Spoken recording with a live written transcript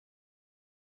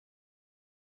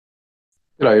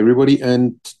G'day, everybody.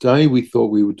 And today we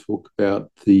thought we would talk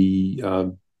about the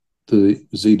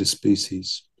Zeta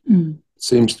species. Mm. It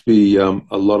seems to be a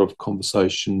lot of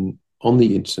conversation on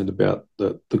the internet about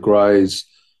the greys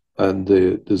and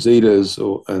the Zetas,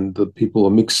 and the people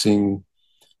are mixing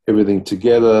everything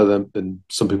together. And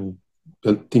some people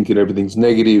are thinking everything's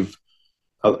negative.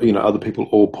 Other people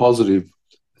all positive.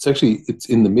 It's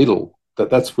in the middle.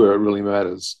 That's where it really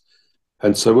matters.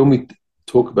 And so when we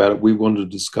talk about it, we wanted to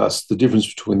discuss the difference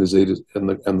between the Zetas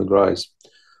and the Greys.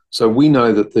 So we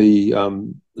know that the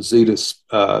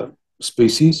Zeta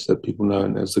species that people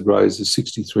know as the Greys is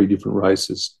 63 different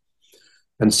races,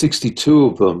 and 62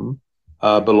 of them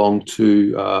belong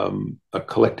to a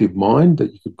collective mind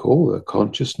that you could call a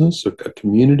consciousness, a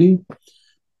community,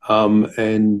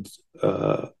 and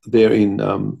they're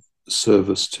in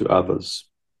service to others.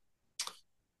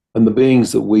 And the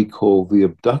beings that we call the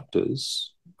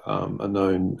abductors are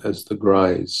known as the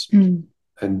Greys, Mm.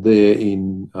 and they're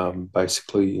in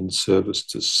basically in service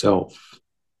to self.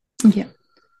 Yeah,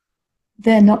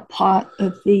 they're not part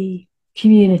of the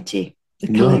community, the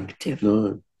No, collective.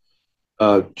 no.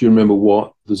 Do you remember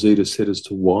what the Zeta said as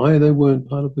to why they weren't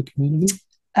part of the community?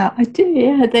 I do,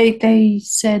 yeah. They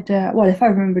said, well, if I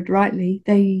remembered rightly,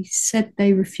 they said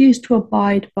they refused to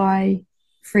abide by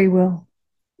free will.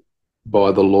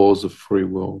 By the laws of free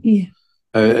will. Yeah,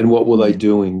 And what were they yeah.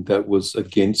 doing that was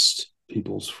against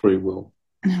people's free will?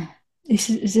 Is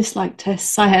this like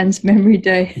test science memory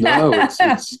day? No,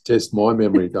 it's test my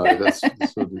memory day. That's what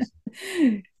it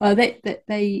is. Well,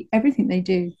 they everything they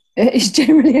do is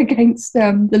generally against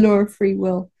the law of free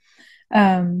will.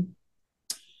 Um,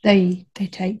 they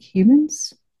take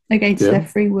humans against Yeah, their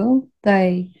free will.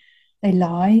 They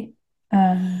lie. Uh,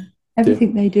 yeah.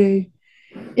 Everything they do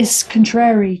is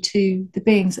contrary to the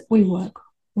beings that we work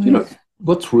You know, with.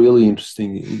 what's really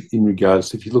interesting in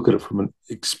regards, if you look at it from an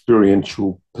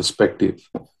experiential perspective.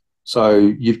 So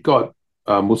you've got,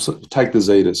 we'll take the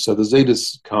Zetas. So the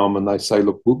Zetas come and they say,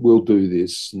 look, we'll do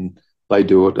this, and they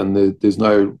do it. And there's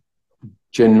no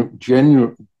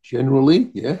generally,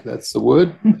 yeah, that's the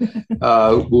word.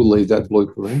 We'll leave that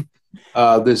blooper in.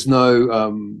 There's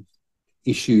no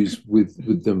issues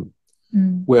with them.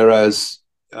 Mm. Whereas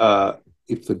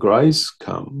if the Greys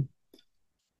come,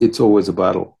 it's always a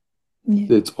battle.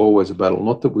 Yeah. It's always a battle.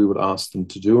 Not that we would ask them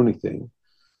to do anything,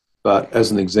 but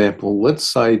as an example, let's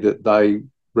say that they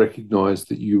recognize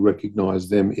that you recognize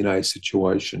them in a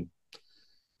situation.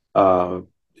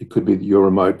 It could be that you're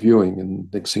remote viewing,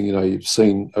 and next thing you know, you've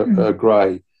seen a Mm.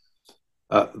 grey.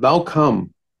 They'll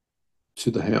come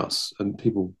to the house, and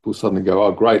people will suddenly go,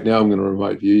 "Oh, great! Now I'm going to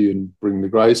remote view you and bring the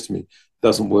greys to me." It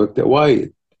doesn't work that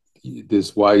way.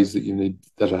 There's ways that you need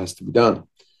that it has to be done.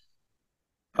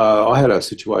 I had a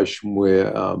situation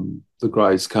where the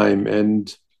greys came,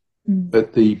 and Mm.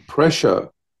 but the pressure,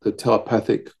 the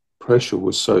telepathic pressure,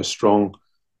 was so strong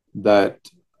that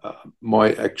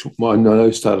my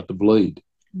nose started to bleed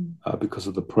Mm. because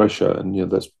of the pressure, and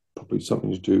that's probably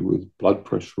something to do with blood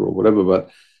pressure or whatever. But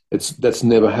that's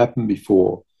never happened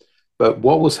before. But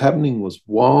what was happening was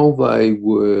while they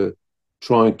were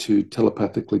trying to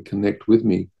telepathically connect with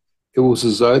me, it was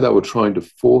as though they were trying to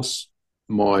force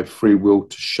my free will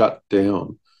to shut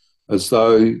down, as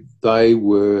though they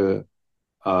were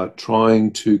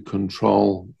trying to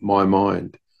control my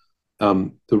mind.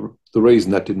 The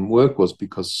reason that didn't work was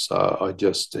because I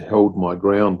just held my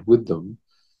ground with them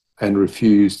and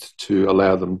refused to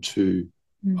allow them to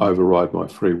Mm. override my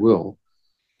free will.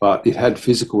 But it had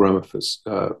physical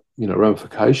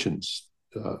ramifications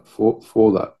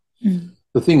for that. Mm.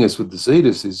 The thing is with the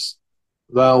Zetas is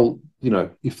they'll,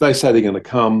 if they say they're going to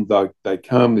come, they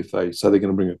come. If they say they're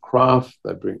going to bring a craft,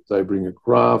 they bring a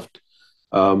craft.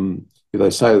 If they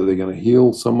say that they're going to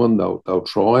heal someone, they'll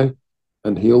try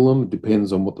and heal them. It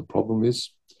depends on what the problem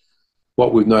is.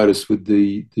 What we've noticed with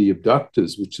the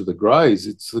abductors, which are the Greys,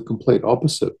 it's the complete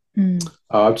opposite. Mm.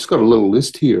 I've just got a little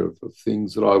list here of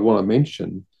things that I want to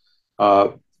mention. Uh,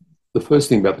 the first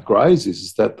thing about the Greys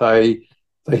is that they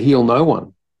heal no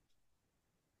one.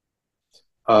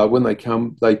 When they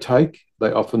come,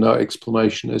 they offer no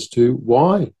explanation as to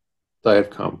why they have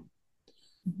come.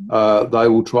 Mm. They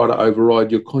will try to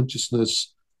override your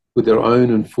consciousness with their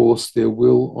own and force their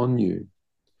will on you.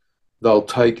 They'll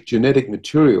take genetic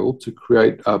material to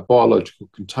create a biological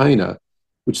container,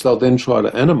 which they'll then try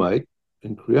to animate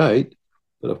and create,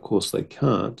 but of course they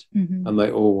can't, Mm-hmm. and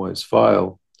they always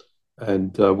fail.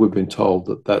 And we've been told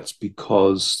that that's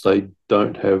because they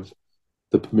don't have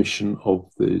the permission of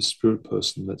the spirit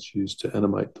person that's used to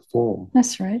animate the form.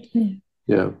 That's right. Yeah.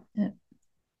 Yeah. Yeah.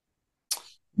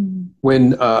 Mm.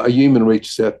 When a human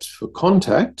reaches out for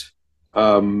contact,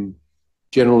 um,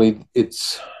 generally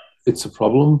it's a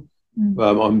problem.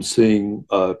 Mm. I'm seeing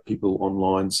people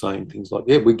online saying things like,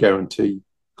 "Yeah, we guarantee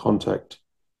contact."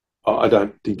 I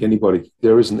don't think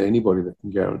there isn't anybody that can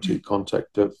guarantee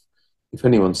contact. If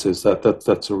anyone says that,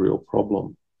 that's a real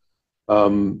problem.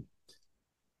 Um,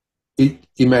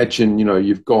 Imagine,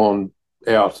 you've gone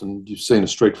out and you've seen a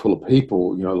street full of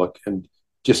people, and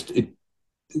just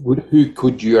who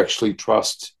could you actually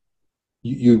trust?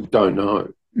 You don't know.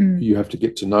 Mm. You have to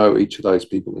get to know each of those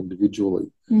people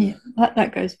individually. Yeah,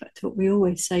 that goes back to what we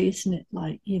always say, isn't it?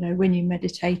 Like, when you're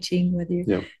meditating, whether you're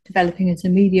Yeah. developing as a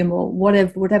medium or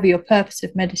whatever your purpose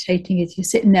of meditating is, you're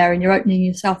sitting there and you're opening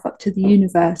yourself up to the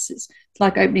universe. It's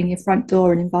like opening your front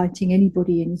door and inviting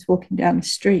anybody in who's walking down the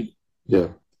street. Yeah.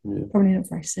 Yeah. Probably not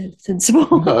very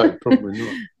sensible. No, probably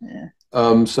not.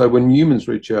 Yeah. So when humans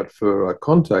reach out for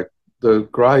contact, the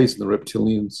greys and the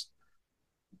reptilians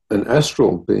and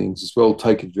astral beings as well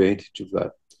take advantage of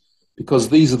that, because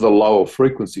these are the lower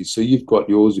frequencies. So you've got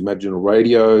yours, imagine a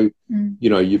radio,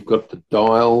 you've got the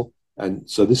dial. And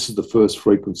so this is the first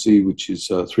frequency, which is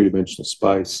three-dimensional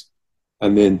space.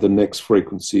 And then the next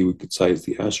frequency we could say is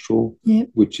the astral, Yep.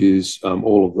 which is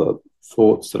all of the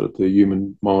thoughts that the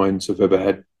human minds have ever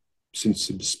had since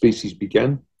the species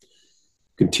began.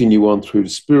 Continue on through the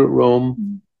spirit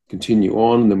realm, continue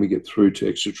on, and then we get through to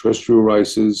extraterrestrial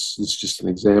races. This is just an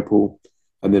example.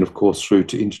 And then, of course, through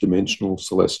to interdimensional,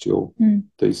 celestial,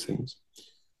 these things.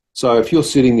 So if you're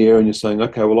sitting there and you're saying,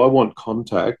 okay, well, I want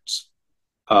contact,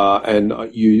 and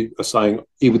you are saying,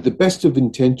 with the best of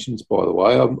intentions, by the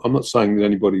way, I'm not saying that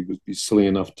anybody would be silly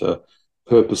enough to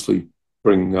purposely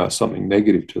bring something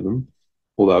negative to them,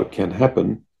 although it can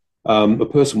happen. A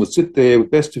person would sit there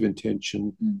with best of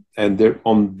intention, and they're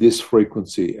on this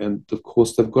frequency. And, of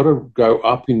course, they've got to go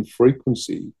up in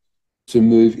frequency to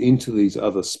move into these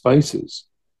other spaces.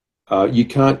 You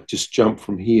can't just jump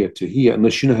from here to here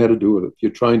unless you know how to do it. If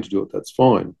you're trained to do it, that's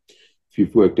fine. If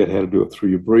you've worked out how to do it through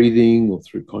your breathing or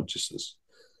through consciousness.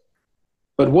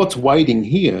 But what's waiting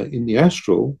here in the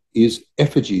astral is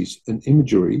effigies and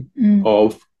imagery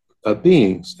of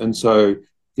beings. And so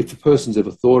if a person's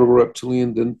ever thought of a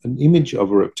reptilian, then an image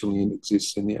of a reptilian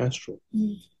exists in the astral.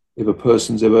 If a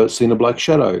person's ever seen a black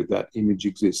shadow, that image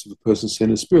exists. If a person's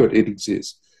seen a spirit, it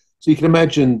exists. So you can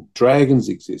imagine dragons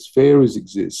exist, fairies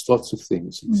exist, lots of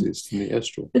things exist in the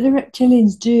astral. But the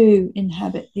reptilians do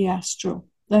inhabit the astral,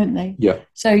 don't they? Yeah.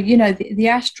 So, the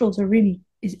astrals are really,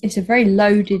 it's a very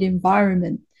loaded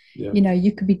environment. Yeah.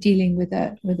 You could be dealing with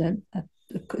a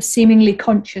seemingly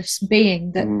conscious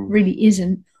being that really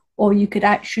isn't, or you could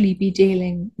actually be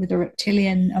dealing with a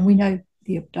reptilian. And we know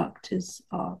the abductors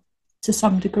are to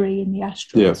some degree in the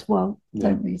astral as well,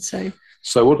 don't we? So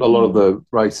what a lot of the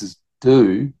races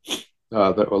do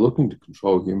that are looking to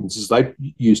control humans is they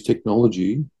use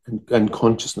technology and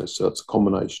consciousness, so it's a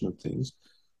combination of things,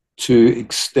 to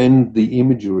extend the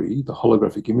imagery, the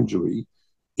holographic imagery,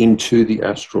 into the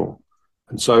astral.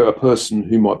 And so a person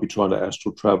who might be trying to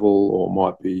astral travel or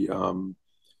might be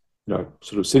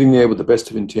sort of sitting there with the best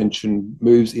of intention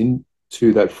moves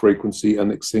into that frequency, and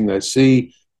next thing they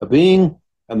see a being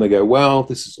and they go, wow,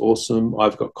 this is awesome,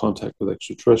 I've got contact with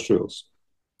extraterrestrials.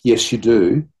 Yes, you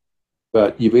do.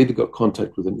 But you've either got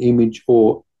contact with an image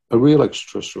or a real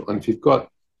extraterrestrial. And if you've got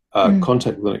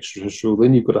contact with an extraterrestrial,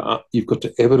 then you've got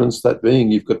to evidence that being.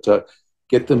 You've got to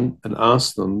get them and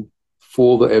ask them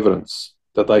for the evidence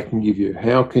that they can give you.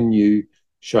 How can you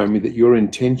show me that your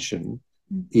intention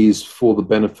is for the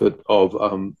benefit of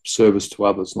service to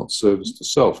others, not service to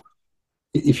self?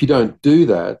 If you don't do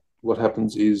that, what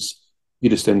happens is you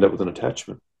just end up with an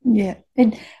attachment. Yeah,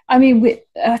 and I mean,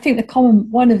 I think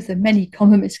one of the many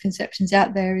common misconceptions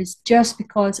out there is just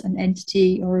because an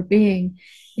entity or a being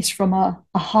is from a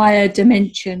higher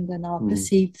dimension than our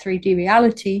perceived 3D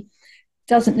reality,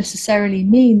 doesn't necessarily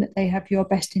mean that they have your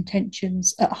best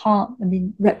intentions at heart. I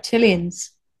mean, reptilians,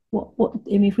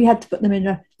 if we had to put them in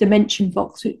a dimension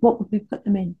box, what would we put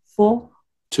them in? 4?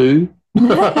 2?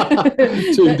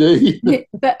 2D.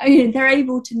 But they're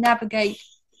able to navigate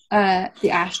the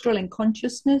astral and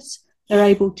consciousness. They're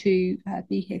able to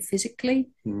be here physically.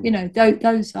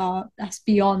 That's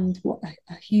beyond what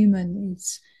a human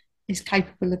is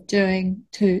capable of doing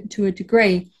to a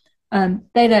degree.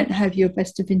 They don't have your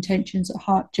best of intentions at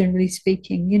heart, generally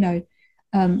speaking.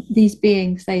 These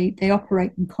beings, they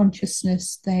operate in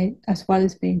consciousness, as well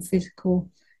as being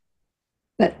physical,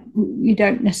 but you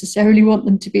don't necessarily want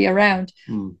them to be around.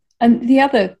 And the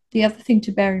other thing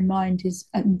to bear in mind is,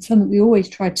 and something we always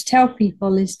try to tell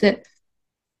people, is that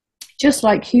just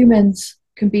like humans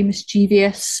can be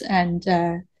mischievous and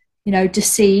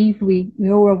deceive,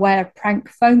 we're all aware of prank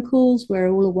phone calls.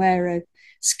 We're all aware of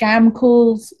scam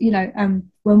calls,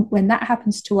 when that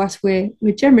happens to us, we're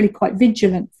generally quite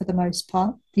vigilant for the most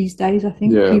part these days. I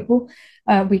think people,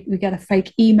 we get a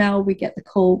fake email, we get the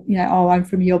call, oh, I'm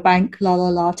from your bank, la la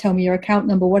la, tell me your account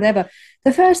number, whatever.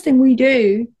 The first thing we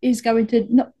do is go into,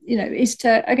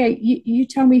 okay, you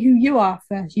tell me who you are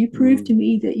first. You prove to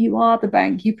me that you are the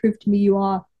bank. You prove to me you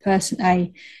are person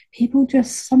A. People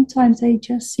sometimes they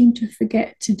just seem to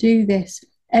forget to do this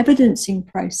evidencing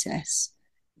process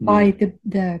by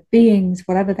the beings,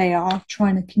 whatever they are,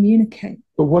 trying to communicate.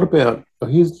 But what about,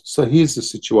 here's the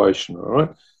situation, all right?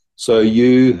 So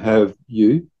you have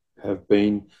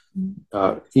been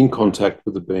in contact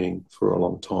with a being for a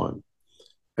long time,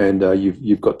 and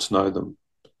you've got to know them,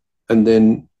 and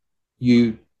then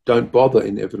you don't bother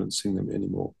in evidencing them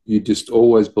anymore. You just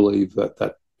always believe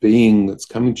that being that's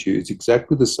coming to you is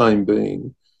exactly the same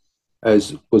being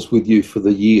as was with you for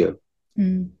the year.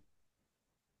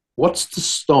 What's to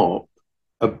stop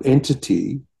an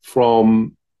entity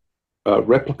from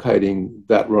replicating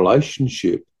that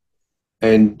relationship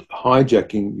and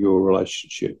hijacking your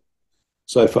relationship?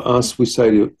 So for us, we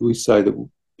say that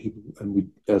people, and we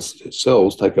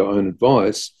ourselves take our own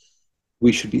advice,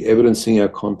 we should be evidencing our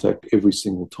contact every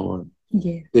single time.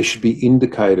 Yeah. There should be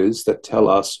indicators that tell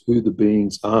us who the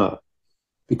beings are.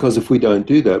 Because if we don't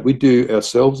do that, we do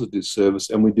ourselves a disservice,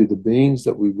 and we do the beings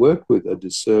that we work with a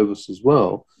disservice as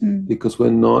well, because we're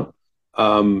not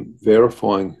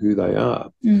verifying who they are.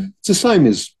 It's the same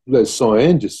as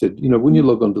Cyan just said, when you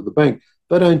log onto the bank,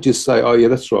 they don't just say, oh, yeah,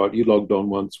 that's right, you logged on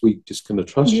once, we're just going to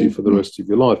trust you for the rest of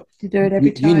your life. You do it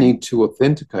every time. You need to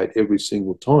authenticate every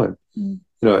single time.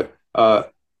 If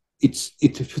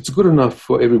it's good enough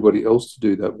for everybody else to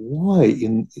do that, why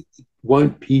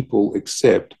won't people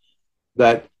accept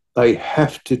that they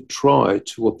have to try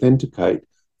to authenticate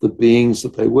the beings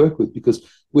that they work with? Because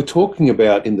we're talking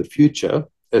about in the future,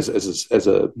 as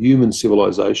a human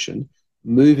civilization,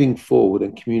 moving forward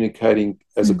and communicating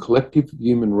as a collective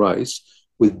human race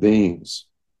with beings.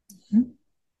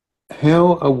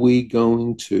 How are we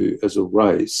going to, as a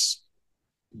race,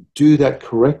 do that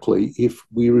correctly if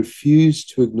we refuse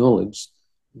to acknowledge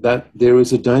that there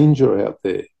is a danger out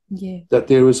there? That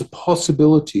there is a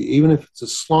possibility, even if it's a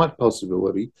slight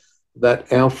possibility,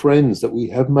 that our friends that we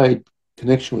have made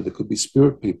connection with, it could be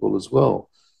spirit people as well,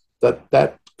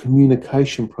 that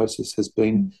communication process has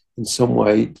been in some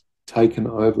way taken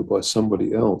over by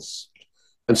somebody else.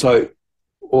 And so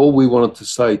all we wanted to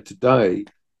say today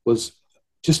was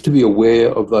just to be aware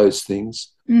of those things.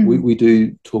 We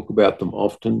do talk about them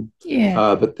often,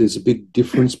 but there's a big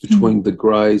difference between the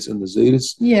Greys and the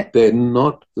Zetas. They're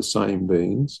not the same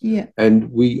beings.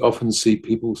 And we often see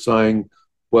people saying,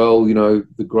 well,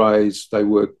 the Greys, they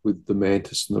work with the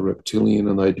mantis and the reptilian,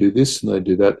 and they do this and they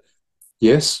do that.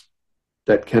 Yes,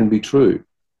 that can be true.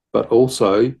 But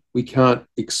also, we can't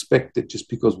expect that just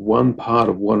because one part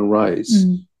of one race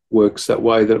works that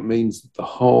way, that it means that the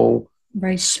whole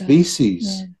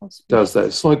species does that.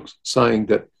 It's like saying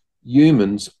that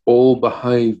humans all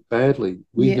behave badly.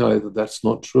 We know that that's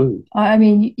not true. I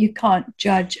mean, you can't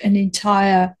judge an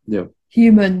entire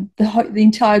human, the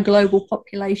entire global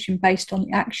population based on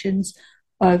the actions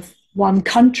of one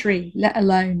country, let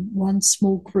alone one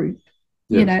small group.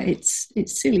 It's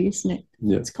silly, isn't it?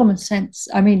 It's common sense.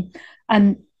 I mean,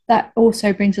 and that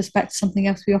also brings us back to something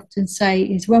else we often say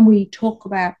is when we talk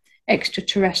about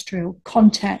extraterrestrial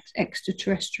contact,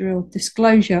 extraterrestrial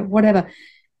disclosure, whatever,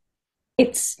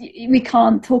 we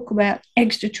can't talk about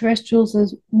extraterrestrials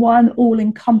as one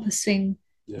all-encompassing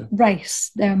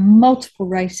race. There are multiple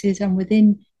races, and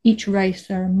within each race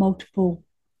there are multiple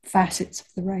facets of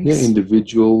the race.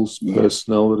 Individuals,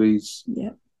 personalities.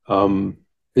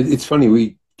 It's funny,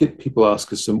 we get people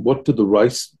ask us, what do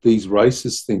these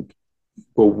races think?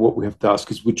 Well, what we have to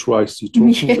ask is, which race are you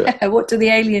talking about? What do the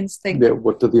aliens think?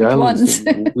 What do the aliens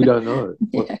think? We don't know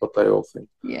what they all think.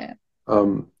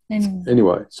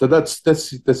 Anyway, so that's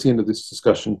the end of this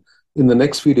discussion. In the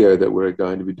next video that we're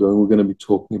going to be doing, we're going to be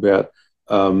talking about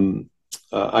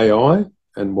AI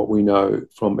and what we know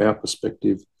from our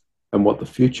perspective and what the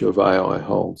future of AI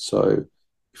holds. So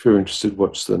if you're interested,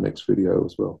 watch the next video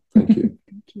as well. Thank you.